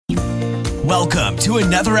Welcome to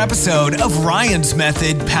another episode of Ryan's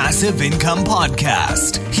Method Passive Income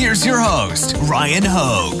Podcast. Here's your host, Ryan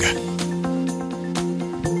Hogue.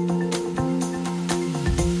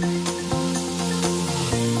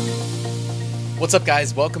 What's up,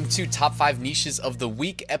 guys? Welcome to Top 5 Niches of the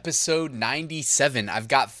Week, episode 97. I've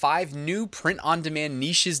got 5 new print-on-demand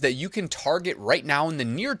niches that you can target right now in the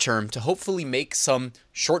near term to hopefully make some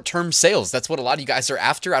short-term sales. That's what a lot of you guys are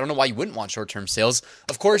after. I don't know why you wouldn't want short-term sales.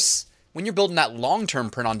 Of course, when you're building that long-term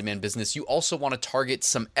print-on-demand business, you also want to target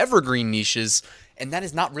some evergreen niches, and that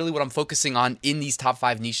is not really what I'm focusing on in these Top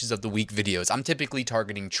 5 Niches of the Week videos. I'm typically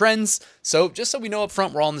targeting trends, so just so we know up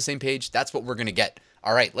front, we're all on the same page, that's what we're going to get.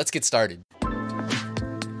 All right, let's get started.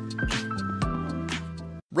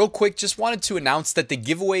 Real quick, just wanted to announce that the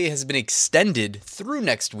giveaway has been extended through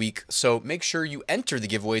next week, so make sure you enter the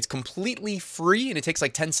giveaway. It's completely free, and it takes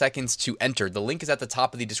like 10 seconds to enter. The link is at the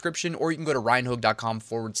top of the description, or you can go to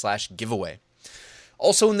ryanhogue.com/giveaway.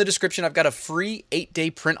 Also in the description, I've got a free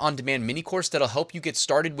 8-day print-on-demand mini course that'll help you get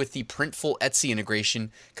started with the Printful Etsy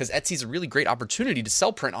integration, because Etsy is a really great opportunity to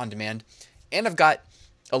sell print-on-demand, and I've got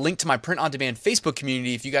a link to my print-on-demand Facebook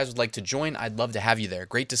community. If you guys would like to join, I'd love to have you there.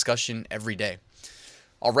 Great discussion every day.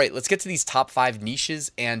 All right, let's get to these top 5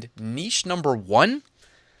 niches. And niche number 1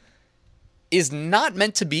 is not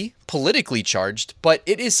meant to be politically charged, but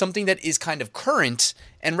it is something that is kind of current.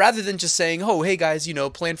 And rather than just saying, oh, hey guys,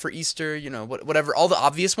 plan for Easter, whatever, all the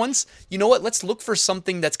obvious ones, you know what? Let's look for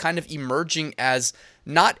something that's kind of emerging as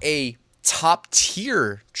not a top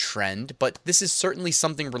tier trend, but this is certainly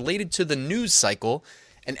something related to the news cycle.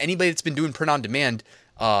 And anybody that's been doing print on demand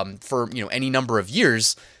for any number of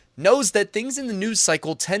years knows that things in the news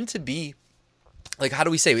cycle tend to be, like, how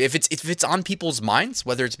do we say, if it's on people's minds,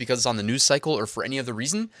 whether it's because it's on the news cycle or for any other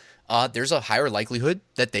reason, there's a higher likelihood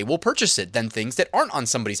that they will purchase it than things that aren't on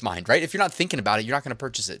somebody's mind, right? If you're not thinking about it, you're not going to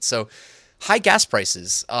purchase it. So high gas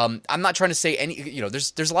prices. I'm not trying to say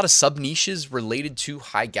there's a lot of sub niches related to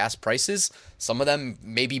high gas prices. Some of them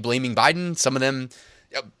may be blaming Biden. Some of them,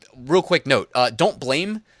 real quick note, don't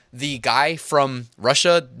blame the guy from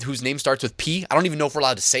Russia whose name starts with P. I don't even know if we're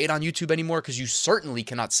allowed to say it on YouTube anymore, because you certainly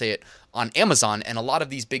cannot say it on Amazon. And a lot of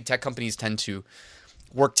these big tech companies tend to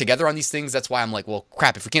work together on these things. That's why I'm like, well,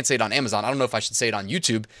 crap, if we can't say it on Amazon, I don't know if I should say it on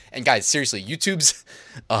YouTube. And guys, seriously, YouTube's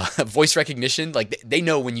voice recognition, like they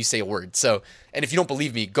know when you say a word. So, and if you don't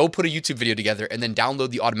believe me, go put a YouTube video together and then download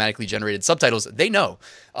the automatically generated subtitles. They know.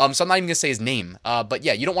 So I'm not even gonna say his name. But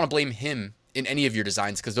yeah, you don't want to blame him in any of your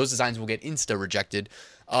designs, because those designs will get insta rejected.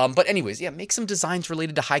 But anyways, yeah, make some designs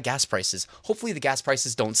related to high gas prices. Hopefully the gas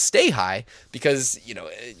prices don't stay high, because,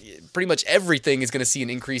 pretty much everything is going to see an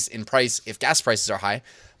increase in price if gas prices are high.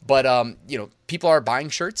 But, people are buying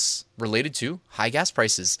shirts related to high gas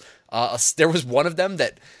prices. There was one of them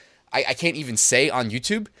that I can't even say on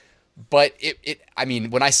YouTube, but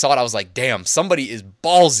when I saw it, I was like, damn, somebody is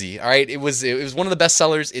ballsy. All right. It was one of the best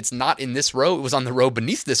sellers. It's not in this row. It was on the row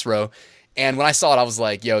beneath this row. And when I saw it, I was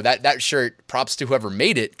like, yo, that shirt, props to whoever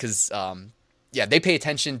made it, because, they pay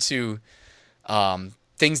attention to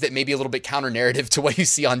things that may be a little bit counter-narrative to what you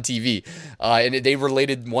see on TV. And they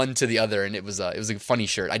related one to the other, and it was a funny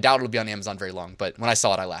shirt. I doubt it'll be on Amazon very long, but when I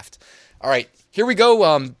saw it, I laughed. All right, here we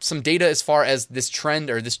go. Some data as far as this trend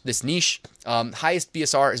or this niche. Highest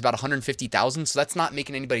BSR is about 150,000, so that's not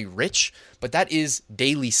making anybody rich, but that is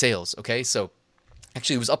daily sales, okay? So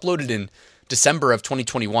actually, it was uploaded in December of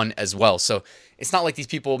 2021 as well. So it's not like these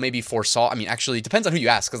people maybe foresaw. Actually, it depends on who you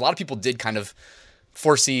ask, because a lot of people did kind of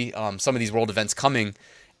foresee some of these world events coming,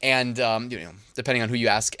 and depending on who you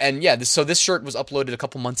ask. And yeah, so this shirt was uploaded a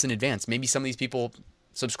couple months in advance. Maybe some of these people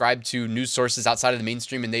subscribe to news sources outside of the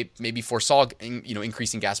mainstream, and they maybe foresaw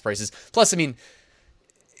increasing gas prices. Plus,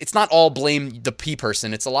 it's not all blame the P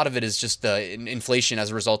person. It's a lot of it is just the inflation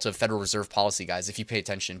as a result of Federal Reserve policy, guys, if you pay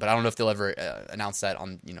attention. But I don't know if they'll ever announce that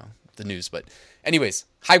on the news. But anyways,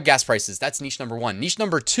 high gas prices, that's niche number 1. Niche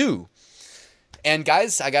number 2, and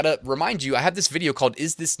guys, I gotta remind you, I have this video called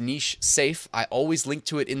Is This Niche Safe? I always link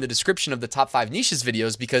to it in the description of the top 5 niches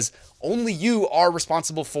videos, because only you are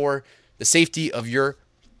responsible for the safety of your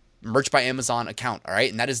Merch by Amazon account. All right,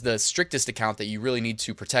 and that is the strictest account that you really need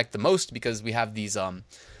to protect the most, because we have these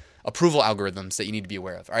approval algorithms that you need to be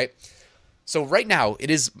aware of. All right, so right now it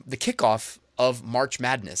is the kickoff of March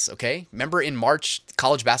Madness, okay? Remember in March,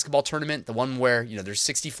 college basketball tournament, the one where, there's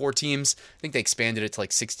 64 teams. I think they expanded it to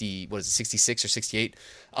like 66 or 68.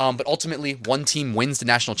 But ultimately, one team wins the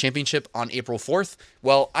national championship on April 4th.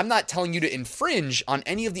 Well, I'm not telling you to infringe on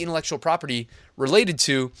any of the intellectual property related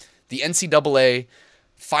to the NCAA,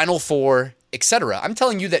 Final Four, etc. I'm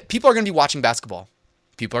telling you that people are going to be watching basketball.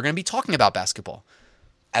 People are going to be talking about basketball.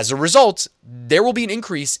 As a result, there will be an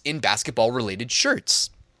increase in basketball related shirts.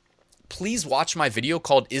 Please watch my video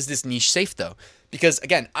called Is This Niche Safe though? Because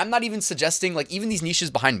again, I'm not even suggesting, like, even these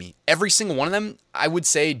niches behind me, every single one of them, I would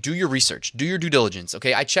say do your research, do your due diligence.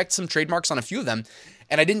 Okay, I checked some trademarks on a few of them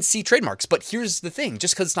and I didn't see trademarks. But here's the thing,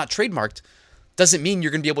 just because it's not trademarked doesn't mean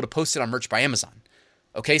you're going to be able to post it on Merch by Amazon.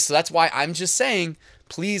 Okay, so that's why I'm just saying,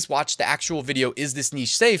 please watch the actual video, Is This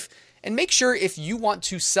Niche Safe? And make sure if you want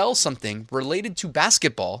to sell something related to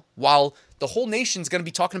basketball, while the whole nation's going to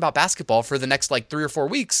be talking about basketball for the next like 3 or 4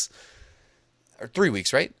 weeks, or 3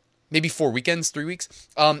 weeks, right? Maybe 4 weekends, 3 weeks.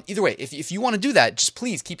 Either way, if you want to do that, just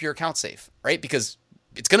please keep your account safe, right? Because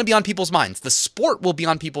it's going to be on people's minds. The sport will be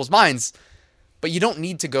on people's minds, but you don't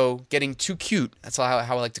need to go getting too cute. That's how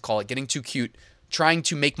I like to call it, getting too cute, trying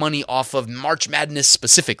to make money off of March Madness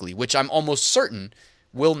specifically, which I'm almost certain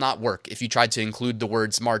will not work if you tried to include the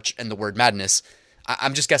words March and the word Madness.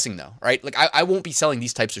 I'm just guessing though, right? Like I won't be selling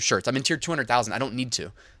these types of shirts. I'm in tier 200,000. I don't need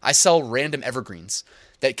to. I sell random evergreens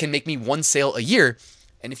that can make me one sale a year.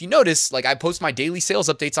 And if you notice, like I post my daily sales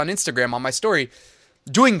updates on Instagram on my story,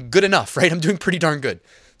 doing good enough, right? I'm doing pretty darn good.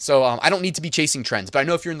 So I don't need to be chasing trends. But I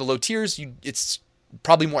know if you're in the low tiers, it's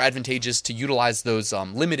probably more advantageous to utilize those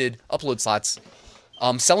limited upload slots,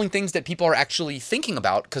 selling things that people are actually thinking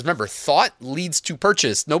about. Because remember, thought leads to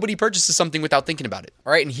purchase. Nobody purchases something without thinking about it.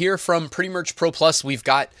 All right, and here from Pretty Merch Pro Plus, we've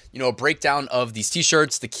got a breakdown of these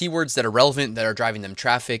t-shirts, the keywords that are relevant, that are driving them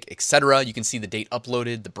traffic, etc. You can see the date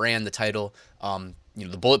uploaded, the brand, the title,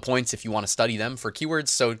 the bullet points if you want to study them for keywords.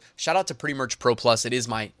 So shout out to Pretty Merch Pro Plus. It is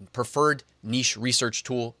my preferred niche research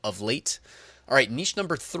tool of late. All right, niche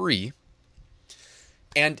number 3.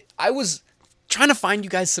 And I was trying to find you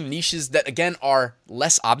guys some niches that, again, are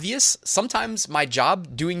less obvious. Sometimes my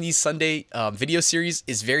job doing these Sunday video series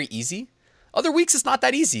is very easy. Other weeks, it's not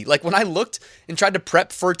that easy. Like when I looked and tried to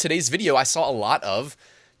prep for today's video, I saw a lot of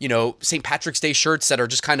St. Patrick's Day shirts that are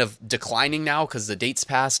just kind of declining now because the date's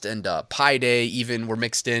passed, and Pi Day even were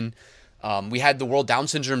mixed in. We had the World Down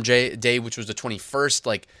Syndrome Day, which was the 21st.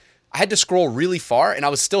 Like I had to scroll really far and I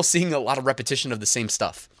was still seeing a lot of repetition of the same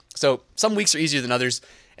stuff. So some weeks are easier than others.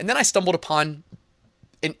 And then I stumbled upon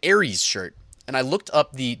an Aries shirt, and I looked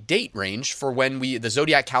up the date range for when the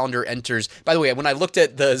Zodiac calendar enters. By the way, when I looked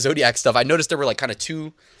at the Zodiac stuff, I noticed there were like kind of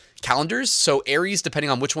 2 calendars. So Aries, depending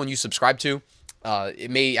on which one you subscribe to, it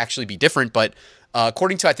may actually be different, but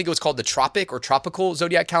according to, I think it was called the Tropic or Tropical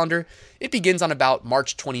Zodiac calendar, it begins on about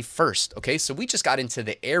March 21st. Okay, so we just got into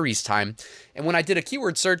the Aries time. And when I did a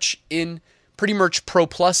keyword search in Pretty Merch Pro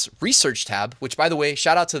Plus research tab, which by the way,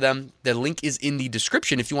 shout out to them. The link is in the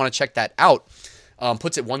description if you want to check that out.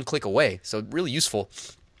 Puts it one click away. So really useful.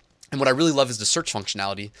 And what I really love is the search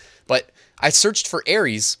functionality. But I searched for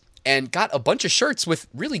Aries and got a bunch of shirts with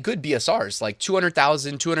really good BSRs, like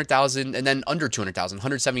 200,000, 200,000, and then under 200,000,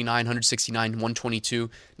 179, 169,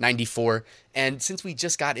 122, 94. And since we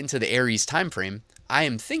just got into the Aries timeframe, I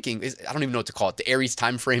am thinking, I don't even know what to call it, the Aries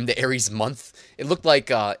timeframe, the Aries month. It looked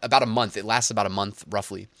like about a month. It lasts about a month,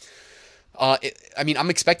 roughly. I'm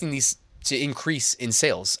expecting these to increase in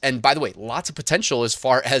sales. And by the way, lots of potential as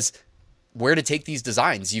far as where to take these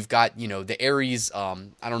designs. You've got, the Aries,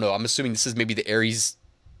 I don't know, I'm assuming this is maybe the Aries.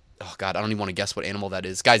 Oh God, I don't even want to guess what animal that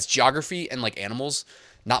is. Guys, geography and like animals,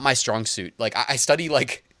 not my strong suit. Like I study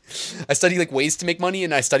like ways to make money,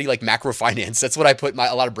 and I study like macro finance. That's what I put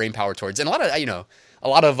a lot of brain power towards, and a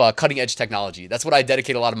lot of cutting edge technology. That's what I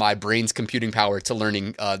dedicate a lot of my brain's computing power to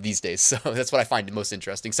learning these days. So that's what I find most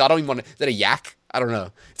interesting. So I don't even want to, is that a yak? I don't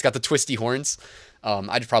know. It's got the twisty horns.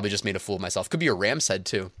 I probably just made a fool of myself. Could be a ram's head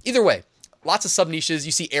too. Either way, lots of sub niches.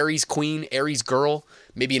 You see Aries queen, Aries girl,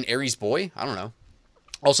 maybe an Aries boy. I don't know.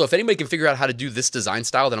 Also, if anybody can figure out how to do this design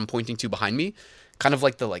style that I'm pointing to behind me, kind of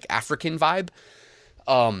like the African vibe,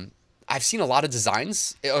 I've seen a lot of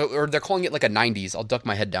designs, or they're calling it like a 90s. I'll duck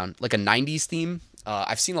my head down. Like a 90s theme.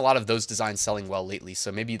 I've seen a lot of those designs selling well lately,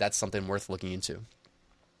 so maybe that's something worth looking into.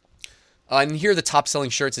 And here the top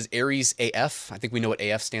selling shirts is Aries AF. I think we know what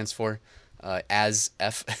AF stands for. As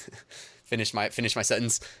F. Finish my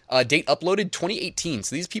sentence. Date uploaded 2018.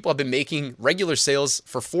 So these people have been making regular sales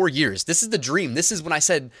for 4 years. This is the dream. This is when I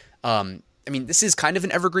said, this is kind of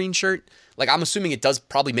an evergreen shirt. Like I'm assuming it does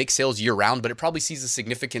probably make sales year round, but it probably sees a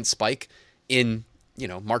significant spike in,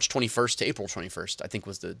 March 21st to April 21st, I think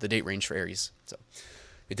was the date range for Aries. So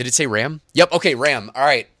did it say Ram? Yep. Okay. Ram. All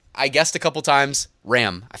right. I guessed a couple times.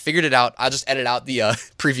 Ram. I figured it out. I'll just edit out the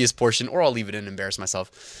previous portion, or I'll leave it in and embarrass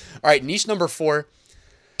myself. All right. Niche number 4.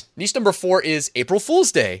 Niche number 4 is April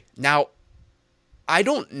Fool's Day. Now, I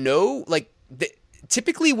don't know,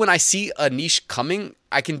 typically when I see a niche coming,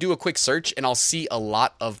 I can do a quick search and I'll see a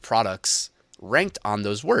lot of products ranked on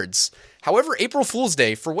those words. However, April Fool's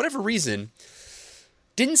Day, for whatever reason,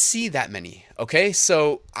 didn't see that many. Okay,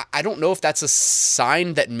 so I don't know if that's a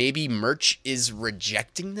sign that maybe merch is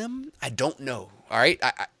rejecting them. I don't know. All right,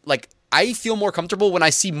 I feel more comfortable when I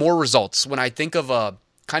see more results. When I think of a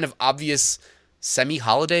kind of obvious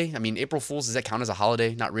semi-holiday. I mean, April Fool's, does that count as a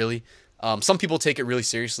holiday? Not really. Some people take it really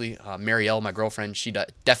seriously. Marielle, my girlfriend, she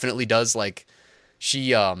definitely does. Like,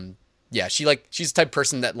 she's the type of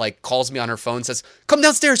person that like calls me on her phone, says, "Come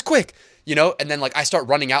downstairs quick," and then like I start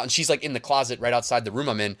running out and she's like in the closet right outside the room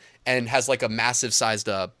I'm in and has like a massive sized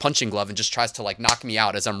punching glove and just tries to like knock me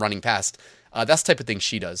out as I'm running past. That's the type of thing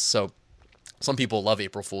she does. So some people love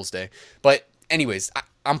April Fool's Day. But anyways,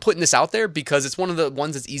 I'm putting this out there because it's one of the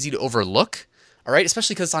ones that's easy to overlook. All right,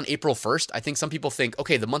 especially because it's on April 1st. I think some people think,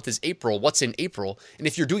 okay, the month is April. What's in April? And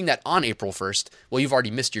if you're doing that on April 1st, well, you've already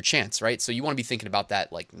missed your chance, right? So you want to be thinking about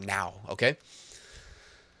that like now, okay?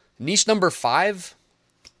 Niche number 5.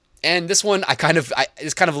 And this one,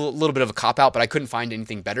 it's kind of a little bit of a cop-out, but I couldn't find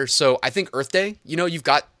anything better. So I think Earth Day, you've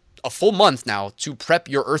got a full month now to prep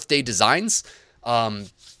your Earth Day designs.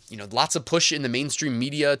 Lots of push in the mainstream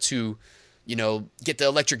media to, get the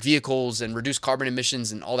electric vehicles and reduce carbon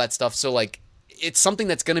emissions and all that stuff. So like, it's something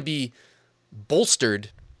that's going to be bolstered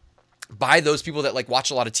by those people that like watch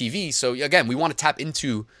a lot of TV. So again, we want to tap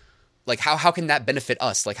into like, how can that benefit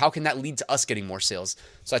us? Like, how can that lead to us getting more sales?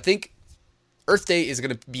 So I think Earth Day is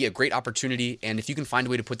going to be a great opportunity. And if you can find a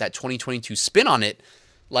way to put that 2022 spin on it,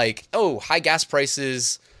 like, oh, high gas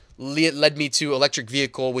prices led me to electric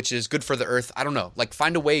vehicle, which is good for the earth. I don't know, like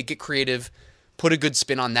find a way, get creative, put a good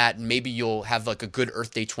spin on that. And maybe you'll have like a good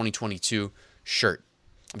Earth Day 2022 shirt.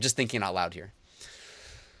 I'm just thinking out loud here.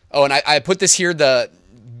 Oh, and I put this here, the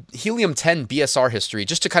Helium-10 BSR history,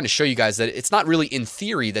 just to kind of show you guys that it's not really in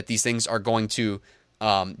theory that these things are going to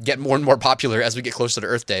get more and more popular as we get closer to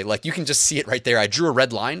Earth Day. Like you can just see it right there. I drew a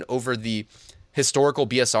red line over the historical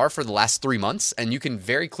BSR for the last 3 months, and you can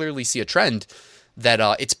very clearly see a trend that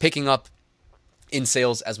it's picking up in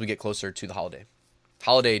sales as we get closer to the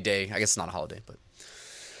holiday day. I guess it's not a holiday, but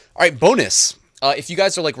all right, bonus. If you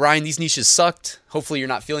guys are like, Ryan, these niches sucked, hopefully you're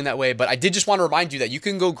not feeling that way, but I did just want to remind you that you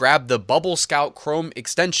can go grab the Bubble Scout Chrome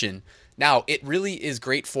extension. Now, it really is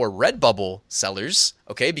great for Redbubble sellers,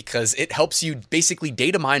 okay, because it helps you basically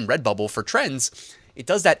data mine Redbubble for trends. It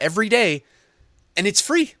does that every day, and it's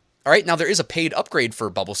free. All right, now there is a paid upgrade for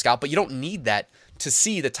Bubble Scout, but you don't need that to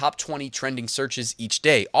see the top 20 trending searches each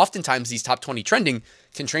day. Oftentimes, these top 20 trending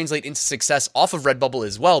can translate into success off of Redbubble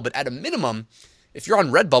as well, but at a minimum, if you're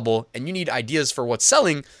on Redbubble and you need ideas for what's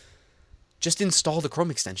selling, just install the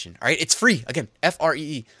Chrome extension. All right, it's free. Again,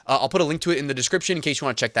 Free. I'll put a link to it in the description in case you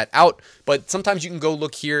want to check that out. But sometimes you can go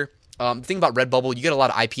look here. The thing about Redbubble, you get a lot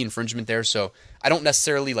of IP infringement there. So I don't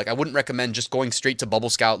necessarily I wouldn't recommend just going straight to Bubble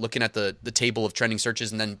Scout, looking at the table of trending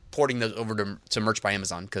searches, and then porting those over to Merch by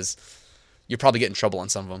Amazon, because you'll probably get in trouble on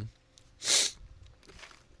some of them.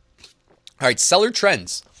 All right, seller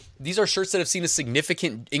trends. These are shirts that have seen a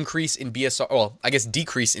significant increase in BSR, well, I guess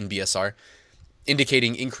decrease in BSR,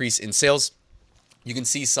 indicating increase in sales. You can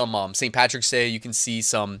see some St. Patrick's Day. You can see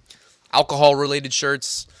some alcohol-related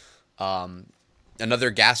shirts,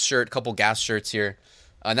 another gas shirt, a couple gas shirts here.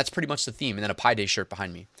 And that's pretty much the theme. And then a Pi Day shirt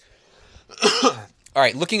behind me. All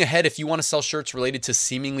right, looking ahead, if you want to sell shirts related to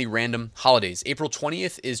seemingly random holidays, April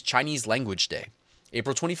 20th is Chinese Language Day.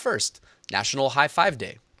 April 21st, National High Five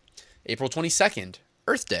Day. April 22nd,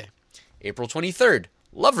 Earth Day. April 23rd,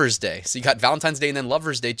 Lover's Day. So you got Valentine's Day and then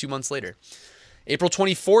Lover's Day 2 months later. April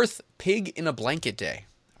 24th, Pig in a Blanket Day.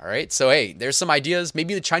 All right, so hey, there's some ideas.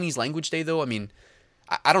 Maybe the Chinese Language Day, though. I mean,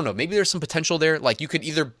 I don't know. Maybe there's some potential there. Like you could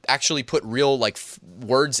either actually put real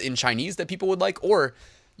words in Chinese that people would like, or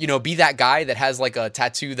be that guy that has like a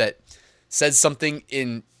tattoo that says something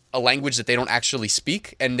in a language that they don't actually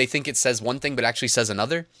speak, and they think it says one thing but actually says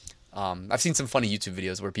another. I've seen some funny YouTube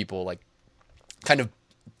videos where people kind of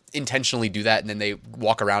intentionally do that, and then they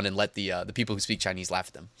walk around and let the people who speak Chinese laugh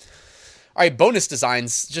at them. All right, bonus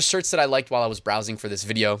designs, just shirts that I liked while I was browsing for this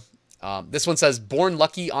video. This one says, Born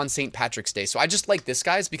Lucky on St. Patrick's Day. So I just like this,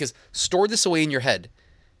 guys, because store this away in your head.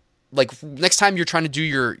 Like next time you're trying to do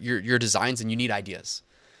your designs and you need ideas.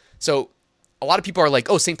 So a lot of people are like,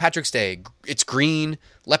 oh, St. Patrick's Day, it's green,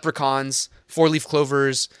 leprechauns, 4-leaf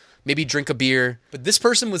clovers, maybe drink a beer. But this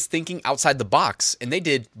person was thinking outside the box, and they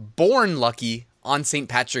did Born Lucky on St.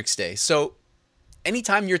 Patrick's Day. So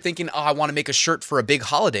anytime you're thinking, oh, I want to make a shirt for a big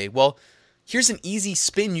holiday, well, here's an easy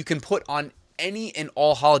spin you can put on any and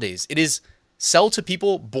all holidays. It is sell to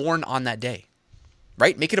people born on that day,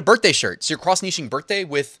 right? Make it a birthday shirt. So you're cross-niching birthday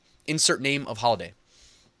with insert name of holiday.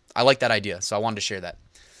 I like that idea, so I wanted to share that.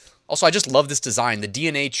 Also, I just love this design, the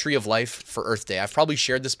DNA Tree of Life for Earth Day. I've probably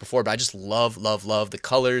shared this before, but I just love the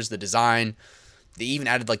colors, the design. They even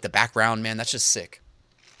added like the background, man. That's just sick.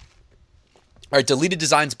 All right, deleted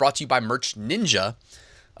designs brought to you by Merch Ninja.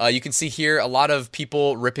 You can see here a lot of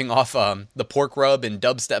people ripping off the pork rub and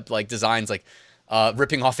dubstep like designs, like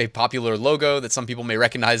ripping off a popular logo that some people may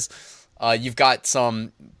recognize. You've got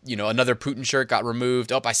some, another Putin shirt got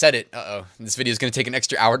removed. Oh, I said it. This video is going to take an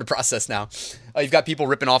extra hour to process now. You've got people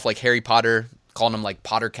ripping off like Harry Potter, calling them like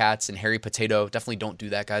Potter Cats and Harry Potato. Definitely don't do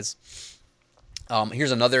that, guys.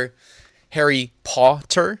 Here's another Harry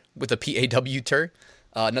Potter with a P-A-W-ter.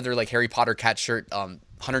 Another like Harry Potter cat shirt,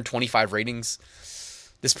 125 ratings.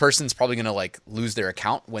 This person's probably going to like lose their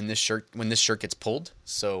account when this shirt gets pulled.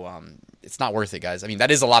 So it's not worth it, guys. I mean,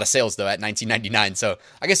 that is a lot of sales though at $19.99. So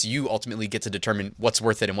I guess you ultimately get to determine what's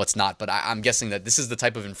worth it and what's not. But I'm guessing that this is the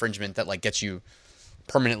type of infringement that like gets you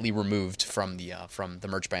permanently removed from the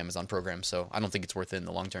Merch by Amazon program. So I don't think it's worth it in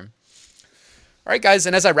the long term. All right, guys,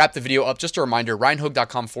 and as I wrap the video up, just a reminder,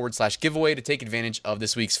 ryanhogue.com/giveaway to take advantage of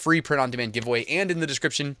this week's free print-on-demand giveaway. And in the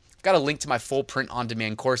description, I've got a link to my full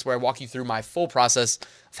print-on-demand course where I walk you through my full process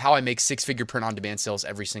of how I make six-figure print-on-demand sales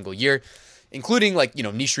every single year, including like,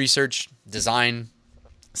 niche research, design,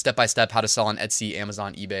 step-by-step how to sell on Etsy,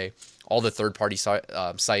 Amazon, eBay, all the third-party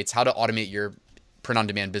sites, how to automate your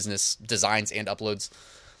print-on-demand business, designs and uploads.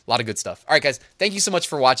 A lot of good stuff. All right, guys, thank you so much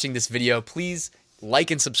for watching this video. Please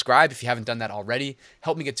like and subscribe if you haven't done that already.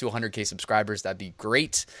 Help me get to 100K subscribers. That'd be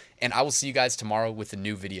great. And I will see you guys tomorrow with a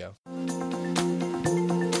new video.